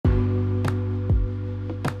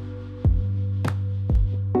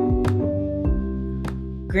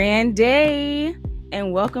Grand day,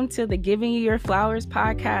 and welcome to the Giving You Your Flowers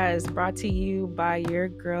podcast, brought to you by your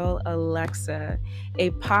girl Alexa,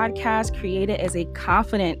 a podcast created as a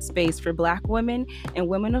confident space for Black women and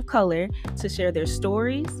women of color to share their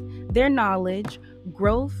stories, their knowledge,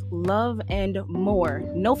 growth, love, and more.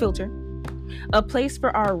 No filter. A place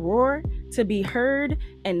for our roar to be heard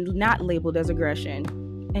and not labeled as aggression.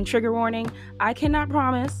 And trigger warning, I cannot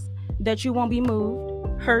promise that you won't be moved,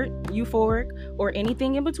 hurt, euphoric, or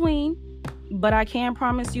anything in between, but I can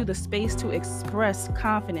promise you the space to express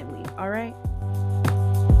confidently, all right?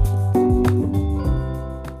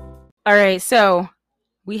 All right, so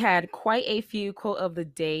we had quite a few quote of the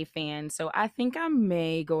day fans, so I think I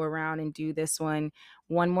may go around and do this one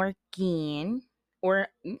more again, or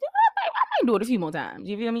I might do it a few more times,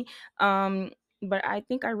 you feel me? But I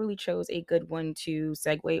think I really chose a good one to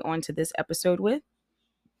segue onto this episode with.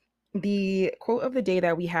 The quote of the day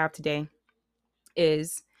that we have today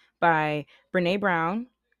is by Brene Brown,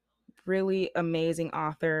 really amazing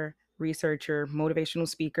author, researcher, motivational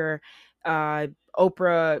speaker.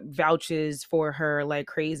 Oprah vouches for her like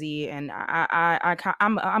crazy, and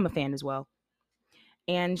I'm a fan as well.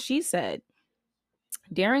 And she said,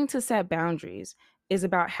 "Daring to set boundaries is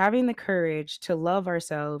about having the courage to love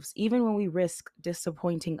ourselves even when we risk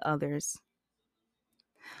disappointing others."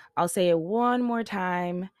 I'll say it one more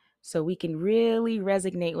time so we can really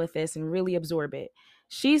resonate with this and really absorb it.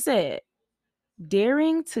 She said,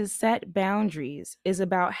 "Daring to set boundaries is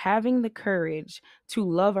about having the courage to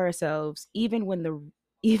love ourselves even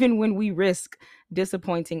when we risk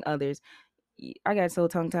disappointing others." I got so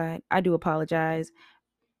tongue-tied. I do apologize.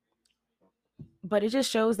 But it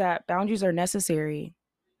just shows that boundaries are necessary.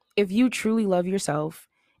 If you truly love yourself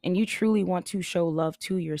and you truly want to show love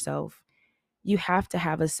to yourself, you have to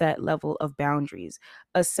have a set level of boundaries,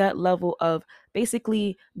 a set level of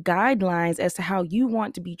basically guidelines as to how you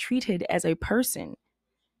want to be treated as a person.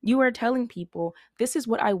 You are telling people, this is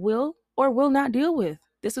what I will or will not deal with.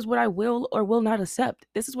 This is what I will or will not accept.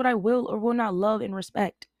 This is what I will or will not love and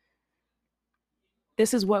respect.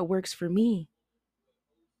 This is what works for me.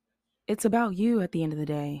 It's about you at the end of the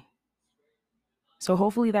day. So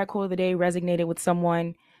hopefully that quote of the day resonated with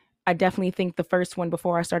someone. I definitely think the first one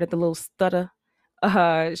before I started the little stutter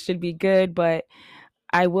should be good, but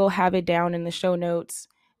I will have it down in the show notes,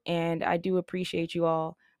 and I do appreciate you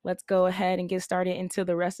all. Let's go ahead and get started into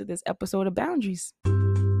the rest of this episode of Boundaries.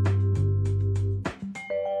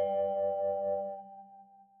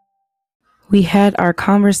 We had our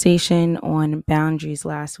conversation on boundaries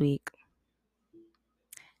last week,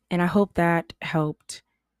 and I hope that helped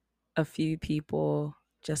a few people,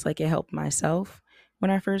 just like it helped myself when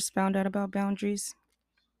I first found out about boundaries.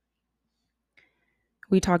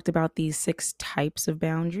 We talked about these 6 types of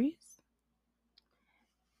boundaries.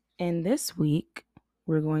 And this week,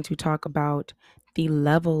 we're going to talk about the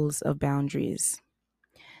levels of boundaries.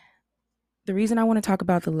 The reason I want to talk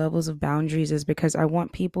about the levels of boundaries is because I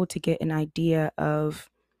want people to get an idea of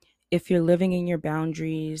if you're living in your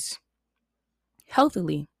boundaries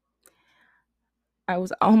healthily. I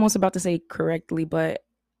was almost about to say correctly, but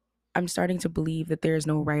I'm starting to believe that there is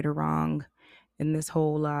no right or wrong in this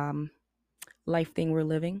whole life thing we're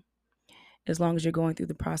living, as long as you're going through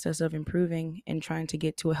the process of improving and trying to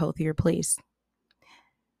get to a healthier place.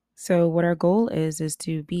 So what our goal is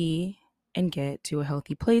to be and get to a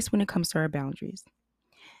healthy place when it comes to our boundaries.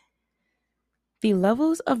 The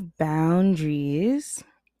levels of boundaries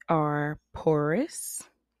are porous,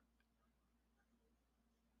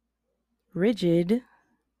 rigid,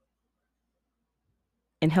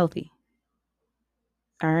 and healthy.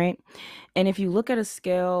 All right. And if you look at a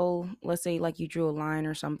scale, let's say like you drew a line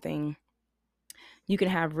or something, you can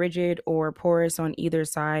have rigid or porous on either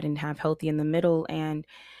side and have healthy in the middle. And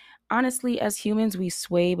honestly, as humans, we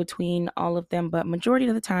sway between all of them, but majority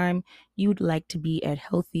of the time, you'd like to be at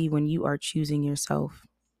healthy when you are choosing yourself.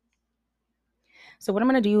 So what I'm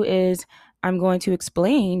going to do is I'm going to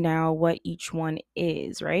explain now what each one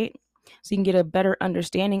is, right? So you can get a better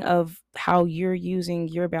understanding of how you're using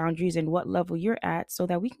your boundaries and what level you're at so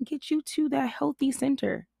that we can get you to that healthy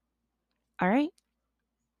center. All right.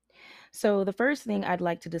 So the first thing I'd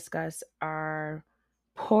like to discuss are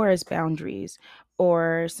porous boundaries,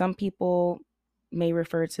 or some people may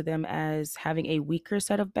refer to them as having a weaker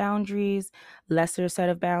set of boundaries, lesser set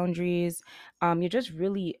of boundaries. You're just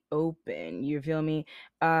really open. You feel me?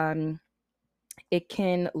 It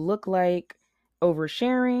can look like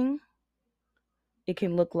oversharing. It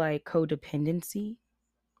can look like codependency.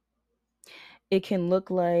 It can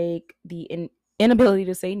look like the inability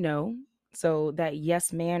to say no. So that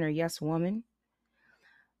yes man or yes woman.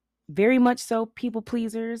 Very much so, people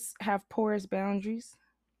pleasers have porous boundaries.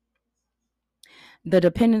 The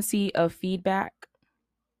dependency of feedback,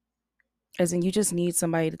 as in you just need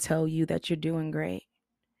somebody to tell you that you're doing great,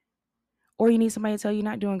 or you need somebody to tell you you're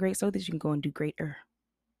not doing great so that you can go and do greater.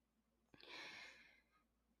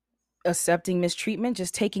 Accepting mistreatment,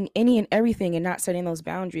 just taking any and everything and not setting those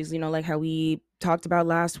boundaries, like how we talked about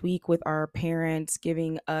last week with our parents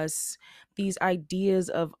giving us these ideas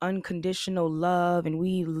of unconditional love, and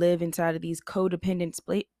we live inside of these codependent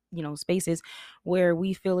spaces where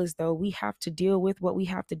we feel as though we have to deal with what we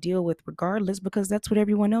have to deal with regardless, because that's what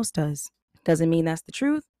everyone else does. Doesn't mean that's the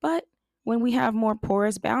truth, but when we have more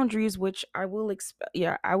porous boundaries, which I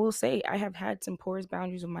will say I have had some porous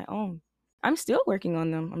boundaries of my own. I'm still working on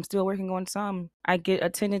them. I'm still working on some. I get a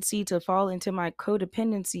tendency to fall into my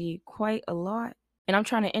codependency quite a lot. And I'm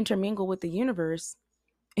trying to intermingle with the universe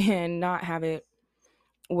and not have it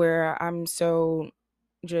where I'm so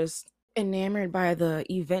just enamored by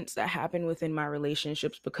the events that happen within my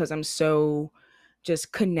relationships because I'm so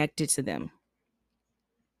just connected to them.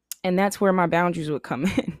 And that's where my boundaries would come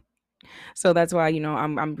in. So that's why,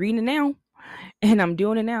 I'm reading it now and I'm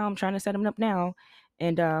doing it now. I'm trying to set them up now.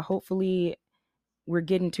 And hopefully we're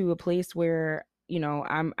getting to a place where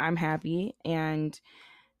I'm happy and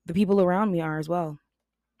the people around me are as well.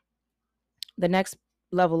 The next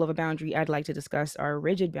level of a boundary I'd like to discuss are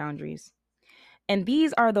rigid boundaries, and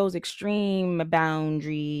these are those extreme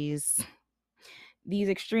boundaries. These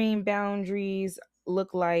extreme boundaries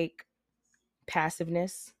look like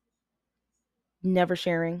passiveness, never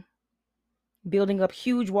sharing, building up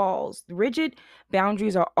huge walls. Rigid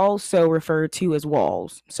boundaries are also referred to as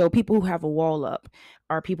walls. So people who have a wall up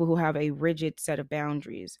are people who have a rigid set of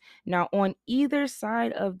boundaries. Now, on either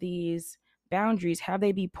side of these boundaries, have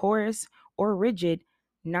they be porous or rigid,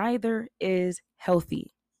 neither is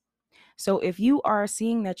healthy. So if you are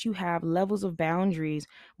seeing that you have levels of boundaries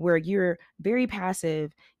where you're very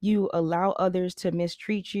passive, you allow others to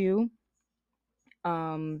mistreat you,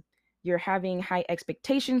 um, you're having high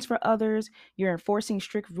expectations for others, you're enforcing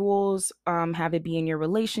strict rules, have it be in your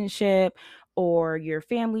relationship or your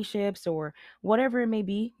family ships or whatever it may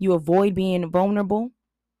be, you avoid being vulnerable.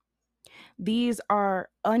 These are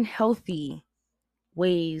unhealthy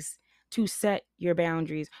ways to set your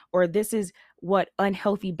boundaries, or this is what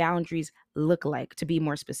unhealthy boundaries look like, to be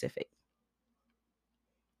more specific.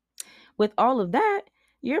 With all of that,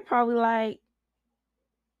 you're probably like,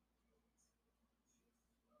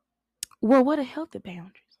 well, what are healthy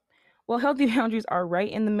boundaries? Well, healthy boundaries are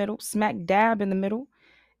right in the middle, smack dab in the middle.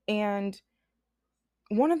 And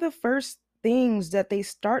one of the first things that they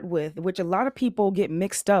start with, which a lot of people get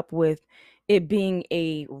mixed up with it being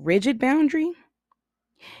a rigid boundary,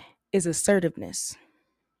 is assertiveness.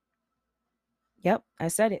 Yep, I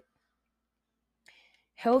said it.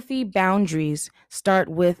 Healthy boundaries start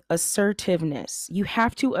with assertiveness. You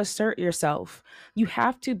have to assert yourself. You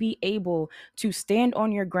have to be able to stand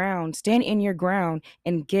on your ground, stand in your ground,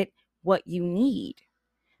 and get what you need.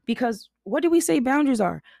 Because what do we say boundaries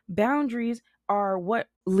are? Boundaries are what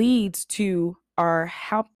leads to our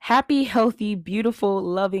happy, healthy, beautiful,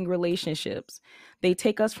 loving relationships. They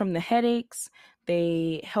take us from the headaches,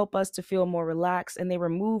 they help us to feel more relaxed, and they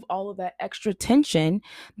remove all of that extra tension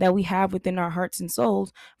that we have within our hearts and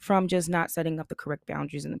souls from just not setting up the correct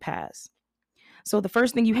boundaries in the past. So the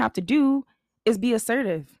first thing you have to do is be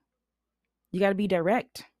assertive. You got to be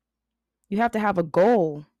direct. You have to have a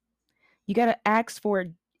goal. You got to ask for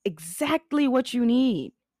exactly what you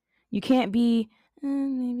need. You can't be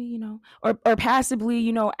maybe, or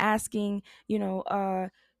passively, asking,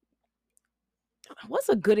 what's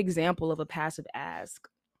a good example of a passive ask?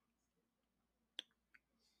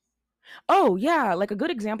 Oh, yeah, like a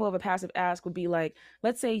good example of a passive ask would be like,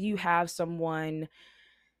 let's say you have someone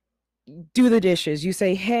do the dishes. You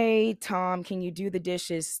say, "Hey, Tom, can you do the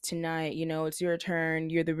dishes tonight? It's your turn.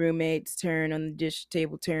 You're the roommate's turn on the dish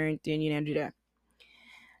table turn. Then do that."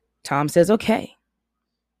 Tom says, "Okay."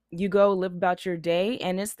 You go live about your day,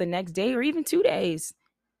 and it's the next day or even 2 days.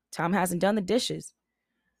 Tom hasn't done the dishes,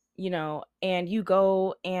 and you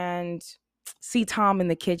go and see Tom in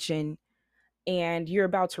the kitchen and you're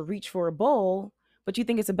about to reach for a bowl, but you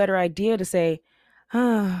think it's a better idea to say,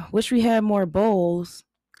 wish we had more bowls.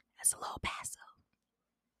 That's a little passive.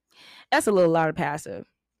 That's a little lot of passive.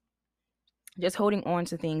 Just holding on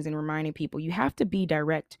to things and reminding people you have to be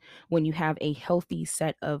direct when you have a healthy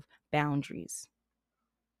set of boundaries.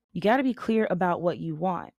 You got to be clear about what you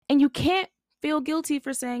want. And you can't feel guilty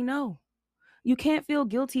for saying no. You can't feel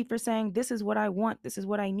guilty for saying, this is what I want, this is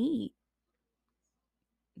what I need.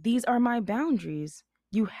 These are my boundaries.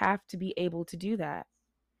 You have to be able to do that.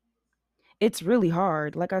 It's really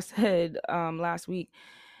hard. Like I said last week,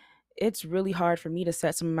 it's really hard for me to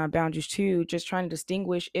set some of my boundaries too, just trying to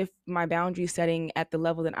distinguish if my boundary setting at the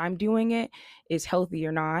level that I'm doing it is healthy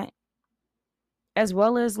or not, as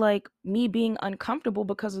well as like me being uncomfortable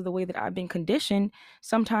because of the way that I've been conditioned.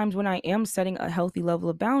 Sometimes when I am setting a healthy level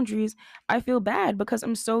of boundaries, I feel bad because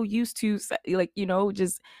I'm so used to like,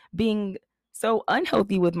 just being so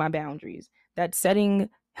unhealthy with my boundaries that setting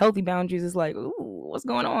healthy boundaries is like, ooh, what's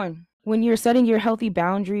going on? When you're setting your healthy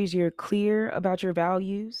boundaries, you're clear about your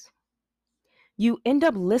values. You end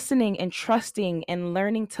up listening and trusting and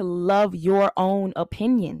learning to love your own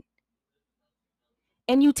opinion.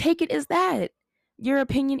 And you take it as that. Your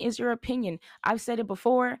opinion is your opinion. I've said it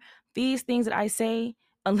before. These things that I say,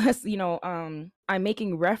 unless, I'm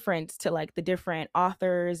making reference to like the different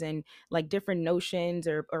authors and like different notions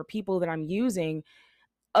or people that I'm using,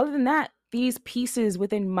 other than that, these pieces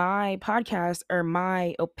within my podcast are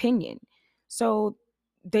my opinion. So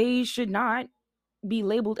they should not be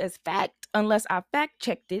labeled as fact unless I fact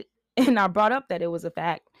checked it and I brought up that it was a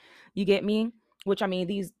fact. You get me? Which I mean,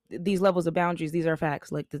 these levels of boundaries, these are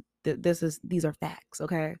facts. Like these are facts.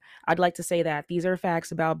 Okay, I'd like to say that these are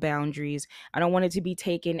facts about boundaries. I don't want it to be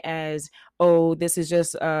taken as, oh, this is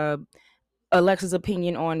just Alexa's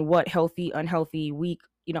opinion on what healthy, unhealthy, weak.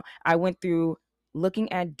 I went through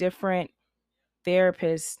looking at different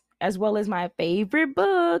therapist, as well as my favorite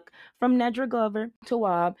book from Nedra Glover,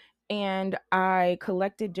 Tawab, and I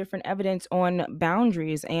collected different evidence on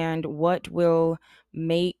boundaries and what will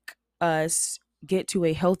make us get to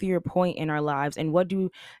a healthier point in our lives and what do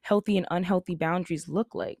healthy and unhealthy boundaries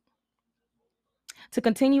look like. To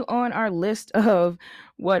continue on our list of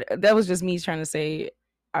what that was just me trying to say,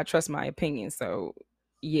 I trust my opinion. So,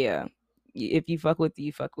 yeah, if you fuck with it,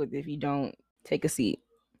 you fuck with it. If you don't, take a seat.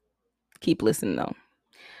 Keep listening though.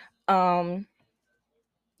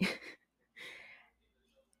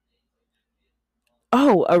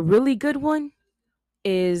 Oh, a really good one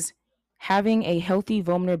is having a healthy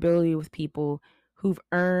vulnerability with people who've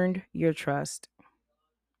earned your trust.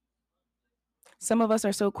 Some of us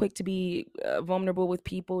are so quick to be vulnerable with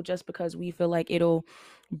people just because we feel like it'll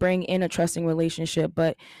bring in a trusting relationship.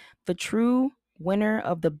 But the true winner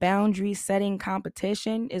of the boundary setting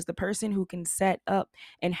competition is the person who can set up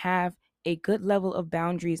and have a good level of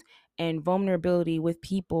boundaries and vulnerability with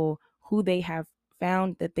people who they have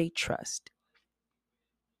found that they trust.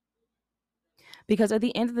 Because at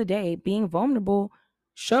the end of the day, being vulnerable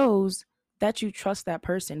shows that you trust that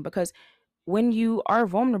person. Because when you are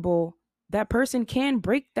vulnerable, that person can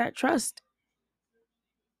break that trust.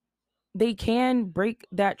 They can break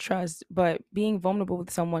that trust, but being vulnerable with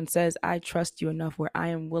someone says, I trust you enough where I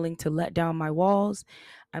am willing to let down my walls.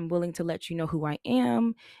 I'm willing to let you know who I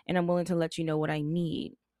am, and I'm willing to let you know what I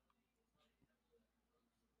need.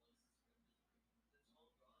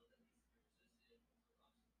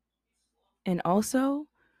 And also,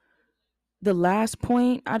 the last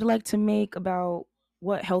point I'd like to make about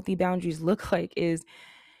what healthy boundaries look like is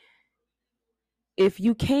if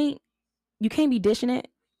you can't be dishing it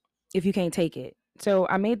if you can't take it. So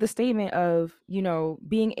I made the statement of,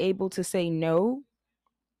 being able to say no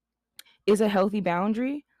is a healthy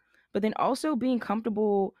boundary, but then also being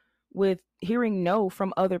comfortable with hearing no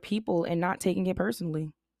from other people and not taking it personally.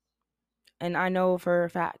 And I know for a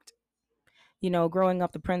fact, growing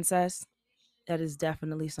up the princess, that is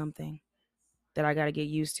definitely something that I got to get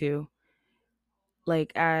used to.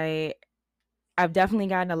 Like I've definitely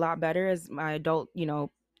gotten a lot better as my adult,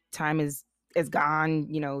 time is gone,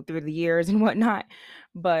 through the years and whatnot.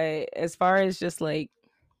 But as far as just like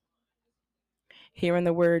hearing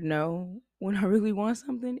the word no when I really want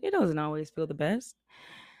something, it doesn't always feel the best.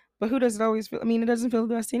 But who does it always feel? I mean, it doesn't feel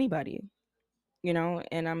the best to anybody,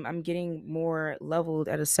 and I'm getting more leveled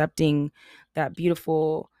at accepting that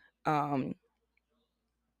beautiful um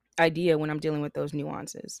idea when I'm dealing with those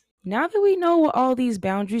nuances. Now that we know what all these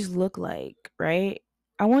boundaries look like, right?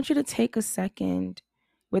 I want you to take a second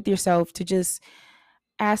with yourself to just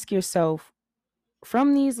ask yourself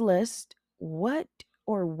from these lists, what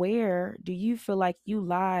or where do you feel like you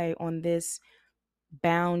lie on this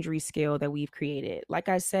boundary scale that we've created? Like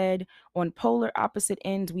I said, on polar opposite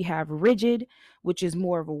ends, we have rigid, which is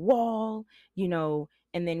more of a wall,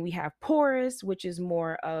 and then we have porous, which is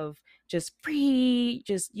more of just free,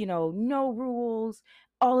 just, no rules,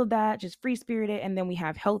 all of that, just free spirited. And then we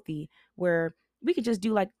have healthy, where we could just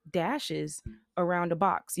do like dashes around a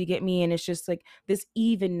box. You get me? And it's just like this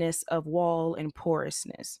evenness of wall and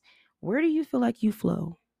porousness. Where do you feel like you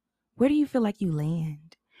flow? Where do you feel like you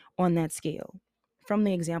land on that scale from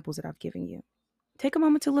the examples that I've given you? Take a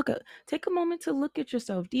moment to look at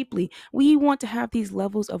yourself deeply. We want to have these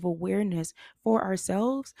levels of awareness for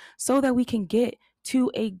ourselves so that we can get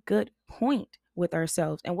to a good point with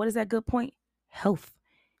ourselves. And what is that good point? Health,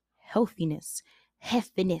 healthiness,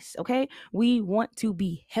 heftiness. Okay. We want to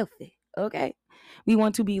be healthy. Okay. We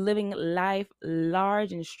want to be living life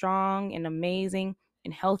large and strong and amazing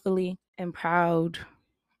and healthily and proud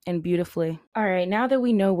and beautifully. All right, now that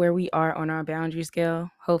we know where we are on our boundary scale,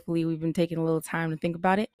 hopefully we've been taking a little time to think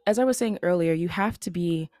about it. As I was saying earlier, you have to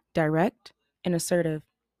be direct and assertive.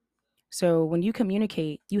 So when you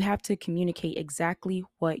communicate, you have to communicate exactly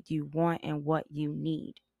what you want and what you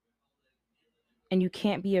need. And you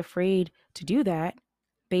can't be afraid to do that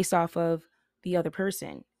based off of the other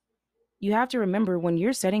person. You have to remember when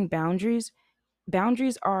you're setting boundaries,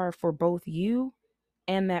 boundaries are for both you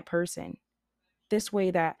and that person. This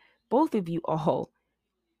way that both of you all,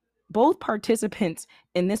 both participants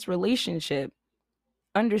in this relationship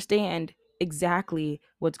understand exactly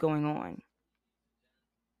what's going on.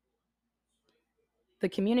 The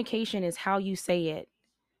communication is how you say it.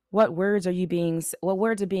 What words are being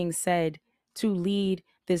said to lead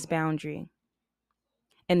this boundary?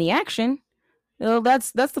 And the action, well,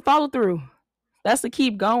 that's the follow through. That's to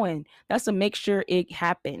keep going. That's to make sure it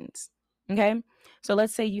happens. Okay? So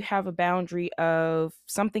let's say you have a boundary of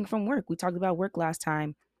something from work. We talked about work last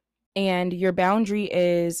time. And your boundary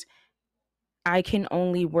is I can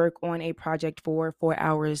only work on a project for 4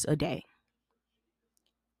 hours a day.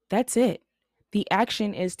 That's it. The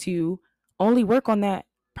action is to only work on that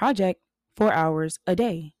project 4 hours a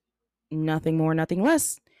day. Nothing more, nothing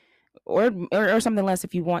less. Or something less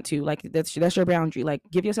if you want to. Like that's your boundary. Like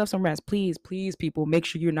give yourself some rest. Please, please, people, make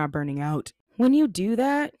sure you're not burning out. When you do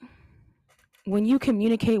that, when you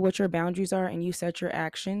communicate what your boundaries are and you set your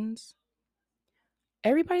actions,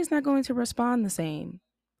 everybody's not going to respond the same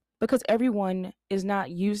because everyone is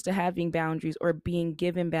not used to having boundaries or being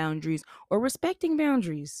given boundaries or respecting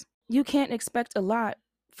boundaries. You can't expect a lot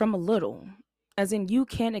from a little, as in, you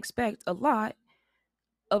can't expect a lot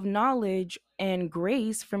of knowledge and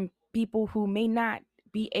grace from people who may not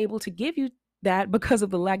be able to give you that because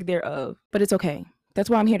of the lack thereof. But it's okay.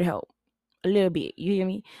 That's why I'm here to help a little bit. You hear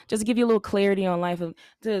me? Just to give you a little clarity on life,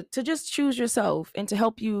 to just choose yourself and to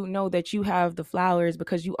help you know that you have the flowers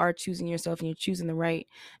because you are choosing yourself and you're choosing the right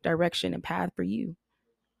direction and path for you.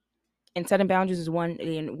 And setting boundaries is one,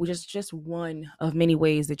 and just one of many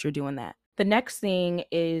ways that you're doing that. The next thing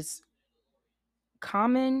is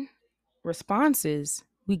common responses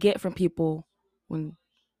we get from people when,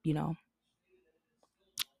 you know,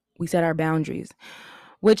 we set our boundaries,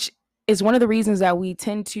 which is one of the reasons that we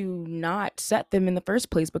tend to not set them in the first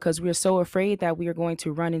place because we're so afraid that we are going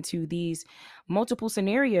to run into these multiple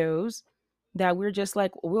scenarios that we're just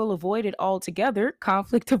like, we'll avoid it altogether,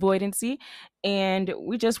 conflict avoidancy, and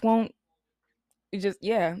we just won't.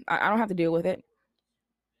 Yeah, I don't have to deal with it.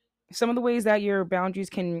 Some of the ways that your boundaries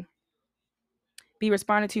can be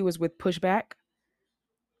responded to is with pushback,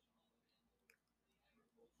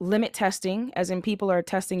 limit testing, as in people are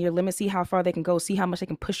testing your limit, see how far they can go, see how much they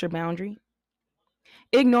can push your boundary.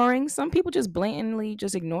 Ignoring, some people just blatantly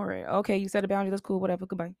just ignore it. Okay, you set a boundary, that's cool, whatever,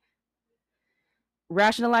 goodbye.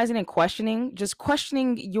 Rationalizing and questioning, just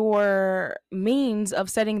questioning your means of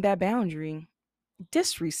setting that boundary.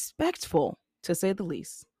 Disrespectful, to say the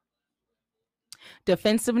least.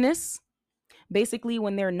 Defensiveness, basically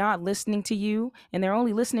when they're not listening to you and they're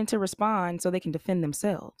only listening to respond so they can defend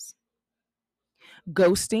themselves.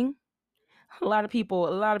 Ghosting, a lot of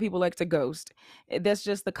people like to ghost. That's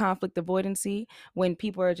just the conflict avoidancy when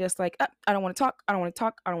people are just like, I don't want to talk, I don't want to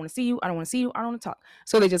talk, I don't want to see you, I don't want to see you, I don't want to talk.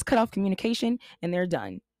 So they just cut off communication and they're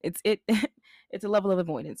done. It's a level of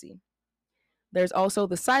avoidancy. There's also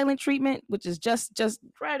the silent treatment, which is just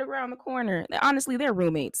right around the corner. Honestly, they're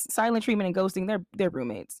roommates. Silent treatment and ghosting, they're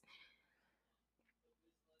roommates.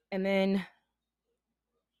 And then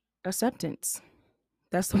acceptance.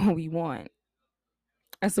 That's the one we want.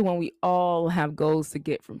 That's the one we all have goals to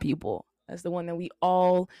get from people. That's the one that we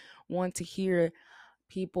all want to hear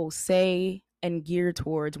people say and gear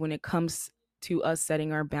towards when it comes to us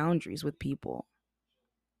setting our boundaries with people.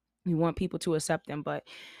 We want people to accept them, but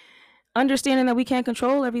understanding that we can't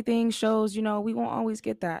control everything shows, we won't always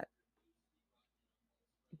get that.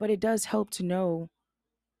 But it does help to know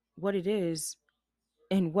what it is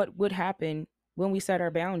and what would happen when we set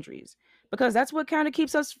our boundaries, because that's what kind of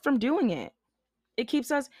keeps us from doing it.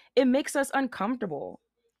 It makes us uncomfortable.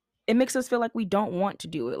 It makes us feel like we don't want to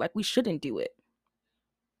do it, like we shouldn't do it.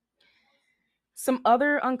 Some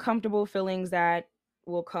other uncomfortable feelings that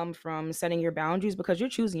will come from setting your boundaries because you're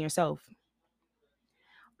choosing yourself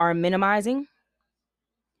are minimizing.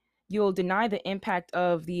 You'll deny the impact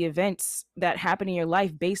of the events that happen in your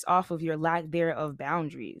life based off of your lack there of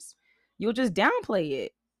boundaries. You'll just downplay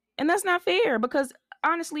it. And that's not fair because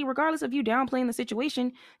honestly, regardless of you downplaying the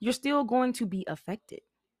situation, you're still going to be affected.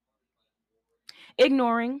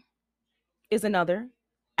 Ignoring is another,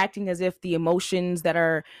 acting as if the emotions that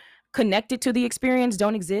are connected to the experience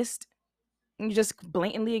don't exist. You just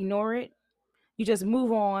blatantly ignore it. You just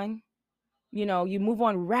move on. You move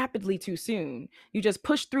on rapidly too soon. You just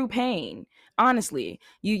push through pain. Honestly,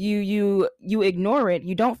 you ignore it.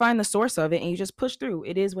 You don't find the source of it and you just push through.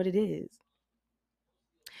 It is what it is.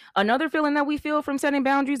 Another feeling that we feel from setting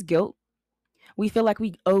boundaries, guilt. We feel like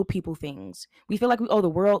we owe people things. We feel like we owe the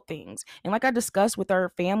world things. And like I discussed with our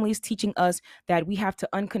families, teaching us that we have to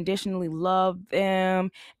unconditionally love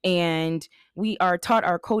them, and we are taught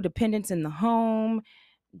our codependence in the home,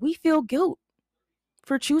 we feel guilt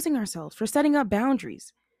for choosing ourselves, for setting up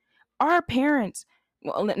boundaries. Our parents,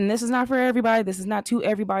 well, and this is not for everybody, this is not to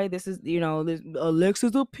everybody, this is, this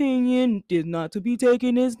Alexa's opinion is not to be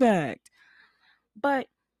taken as fact. But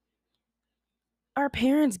our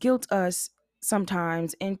parents guilt us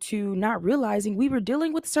sometimes into not realizing we were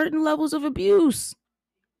dealing with certain levels of abuse.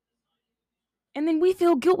 And then we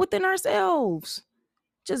feel guilt within ourselves.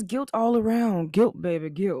 Just guilt all around. Guilt,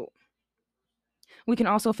 baby, guilt. We can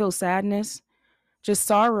also feel sadness, just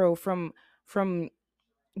sorrow from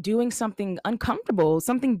doing something uncomfortable,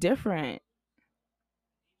 something different.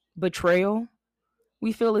 Betrayal.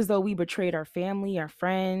 We feel as though we betrayed our family, our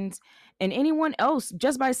friends, and anyone else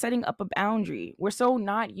just by setting up a boundary. We're so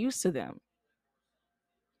not used to them.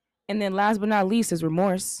 And then last but not least is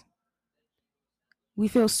remorse. We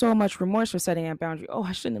feel so much remorse for setting that boundary. Oh,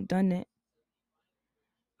 I shouldn't have done it.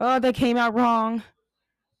 Oh, that came out wrong.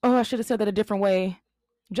 Oh, I should have said that a different way.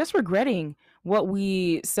 Just regretting what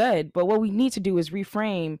we said. But what we need to do is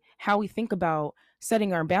reframe how we think about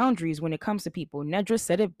setting our boundaries when it comes to people. Nedra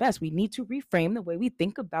said it best. We need to reframe the way we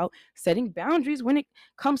think about setting boundaries when it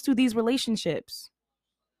comes to these relationships.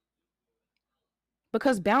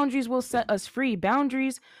 Because boundaries will set us free.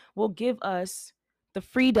 Boundaries will give us the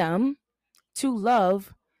freedom to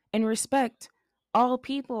love and respect all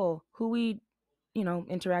people who we,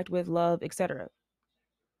 interact with, love, etc.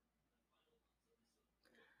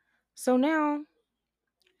 So now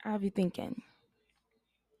I'll be thinking,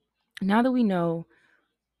 now that we know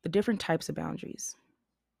the different types of boundaries,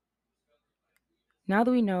 now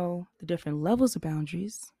that we know the different levels of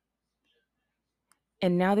boundaries,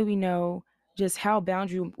 and now that we know just how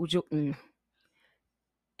and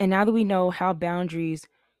now that we know how boundaries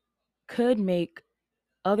could make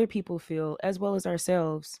other people feel as well as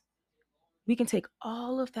ourselves, we can take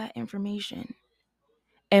all of that information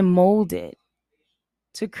and mold it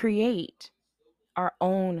to create our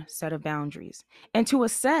own set of boundaries and to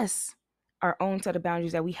assess our own set of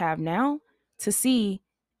boundaries that we have now to see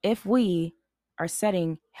if we are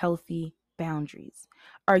setting healthy boundaries.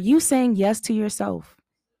 Are you saying yes to yourself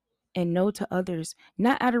and no to others,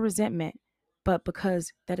 not out of resentment, but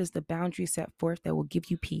because that is the boundary set forth that will give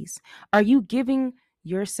you peace? Are you giving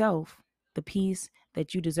yourself the peace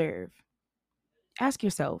that you deserve? Ask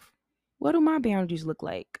yourself, what do my boundaries look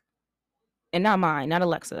like? And not mine, not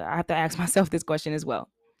Alexa. I have to ask myself this question as well.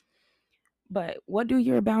 But what do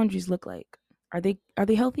your boundaries look like? Are they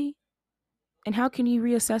healthy? And how can you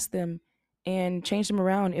reassess them and change them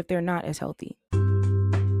around if they're not as healthy?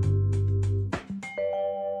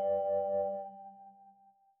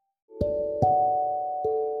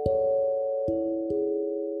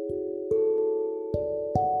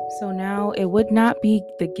 So now it would not be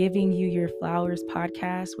the Giving You Your Flowers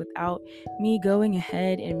podcast without me going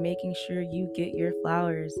ahead and making sure you get your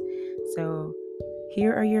flowers. So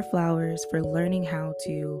here are your flowers for learning how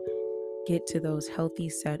to get to those healthy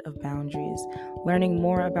set of boundaries, learning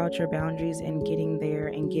more about your boundaries and getting there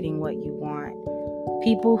and getting what you want.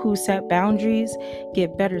 People who set boundaries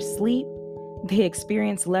get better sleep, they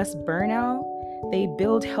experience less burnout, they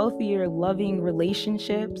build healthier, loving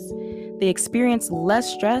relationships, they experience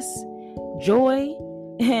less stress, joy,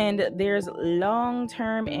 and there's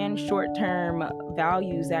long-term and short-term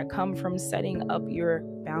values that come from setting up your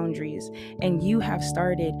boundaries. And you have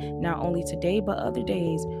started not only today but other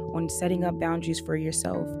days on setting up boundaries for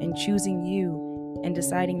yourself and choosing you and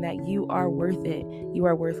deciding that you are worth it. You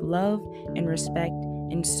are worth love and respect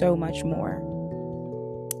and so much more.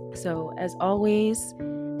 So as always,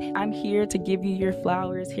 I'm here to give you your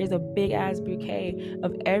flowers. Here's a big ass bouquet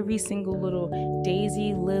of every single little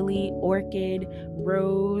daisy, lily, orchid,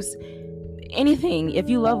 rose, anything. If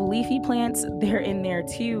you love leafy plants, they're in there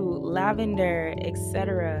too. Lavender,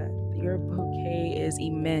 etc. Your bouquet is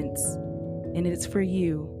immense and it's for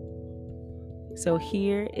you. So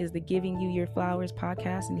here is the Giving You Your Flowers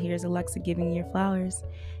podcast, and here's Alexa giving you your flowers.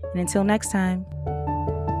 And until next time.